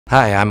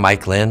Hi, I'm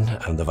Mike Lynn.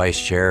 I'm the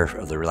Vice Chair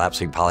of the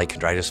Relapsing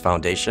Polychondritis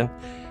Foundation.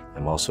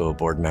 I'm also a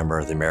board member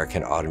of the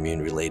American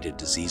Autoimmune-Related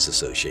Disease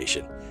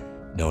Association,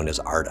 known as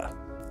ARDA.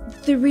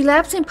 The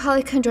Relapsing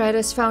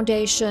Polychondritis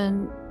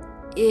Foundation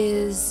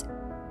is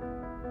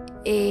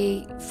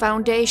a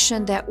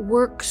foundation that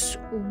works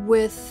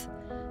with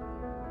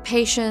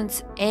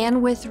patients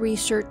and with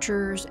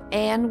researchers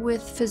and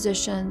with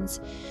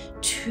physicians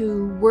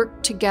to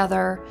work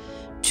together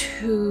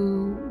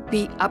to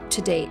be up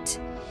to date.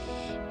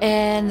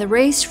 And the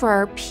Race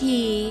for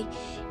RP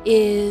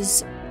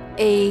is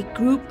a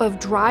group of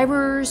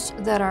drivers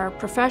that are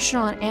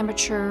professional and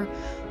amateur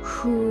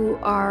who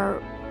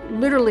are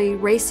literally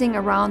racing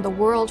around the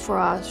world for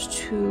us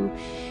to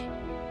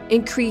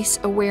increase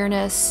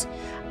awareness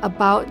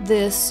about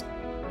this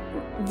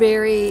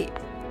very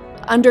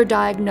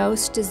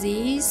underdiagnosed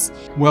disease.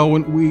 Well,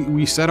 when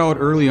we set out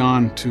early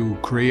on to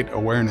create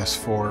awareness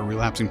for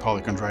relapsing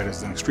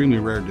polychondritis, an extremely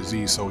rare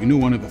disease, so we knew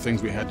one of the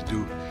things we had to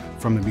do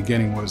from the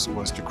beginning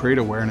was to create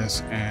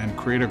awareness and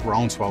create a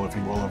groundswell, if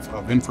you will,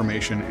 of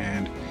information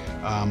and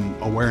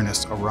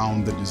awareness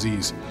around the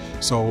disease.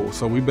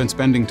 So we've been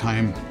spending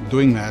time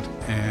doing that,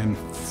 and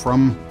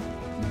from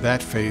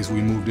that phase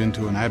we moved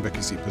into an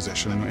advocacy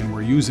position, and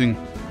we're using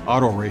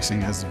auto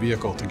racing as the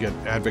vehicle to get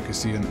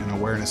advocacy and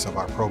awareness of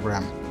our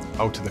program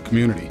out to the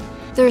community.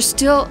 There's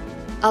still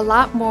a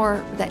lot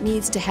more that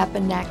needs to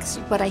happen next,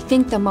 but I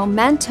think the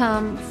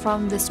momentum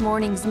from this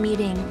morning's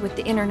meeting with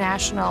the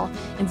international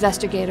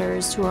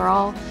investigators who are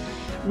all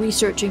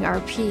researching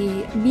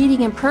RP,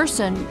 meeting in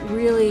person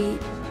really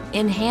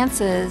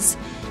enhances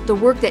the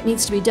work that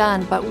needs to be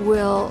done, but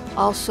will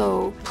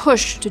also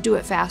push to do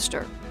it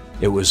faster.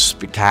 It was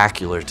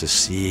spectacular to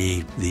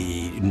see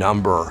the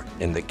number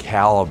and the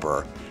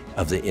caliber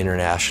of the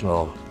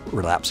international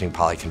relapsing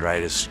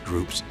polychondritis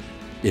group's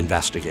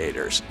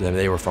investigators.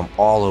 They were from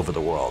all over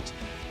the world,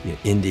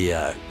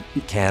 India,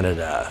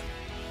 Canada,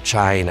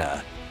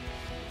 China,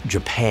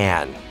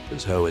 Japan.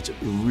 So it's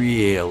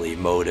really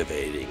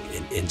motivating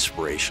and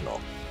inspirational.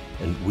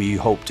 And we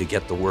hope to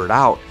get the word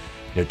out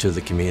to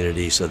the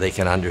community so they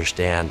can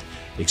understand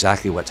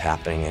exactly what's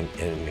happening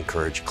and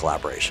encourage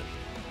collaboration.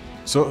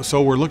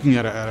 So we're looking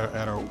at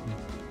a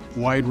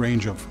wide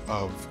range of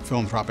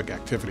philanthropic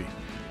activity.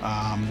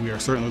 We are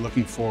certainly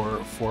looking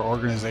for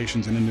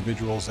organizations and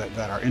individuals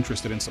that are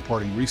interested in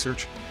supporting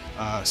research,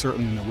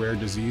 certainly in the rare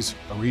disease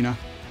arena.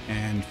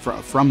 And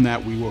from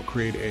that, we will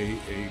create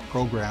a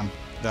program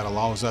that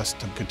allows us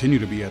to continue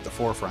to be at the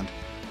forefront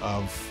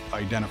of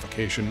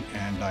identification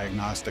and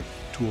diagnostic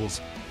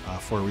tools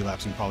for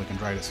relapsing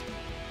polychondritis.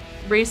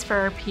 Race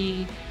for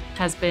RP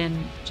has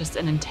been just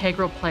an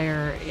integral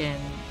player in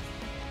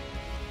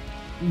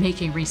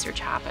making research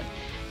happen.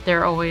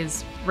 They're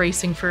always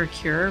racing for a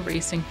cure,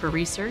 racing for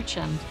research,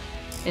 and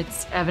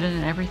it's evident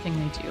in everything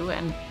they do,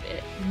 and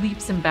it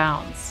leaps and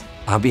bounds.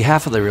 On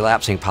behalf of the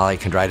Relapsing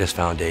Polychondritis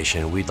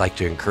Foundation, we'd like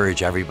to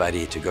encourage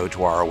everybody to go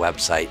to our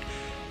website,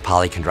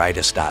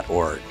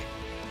 polychondritis.org.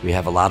 We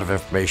have a lot of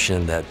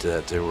information that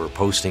we're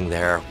posting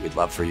there. We'd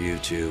love for you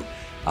to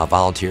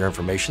volunteer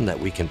information that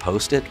we can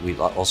post it. We'd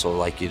also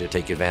like you to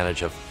take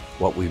advantage of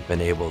what we've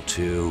been able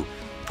to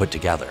put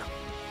together.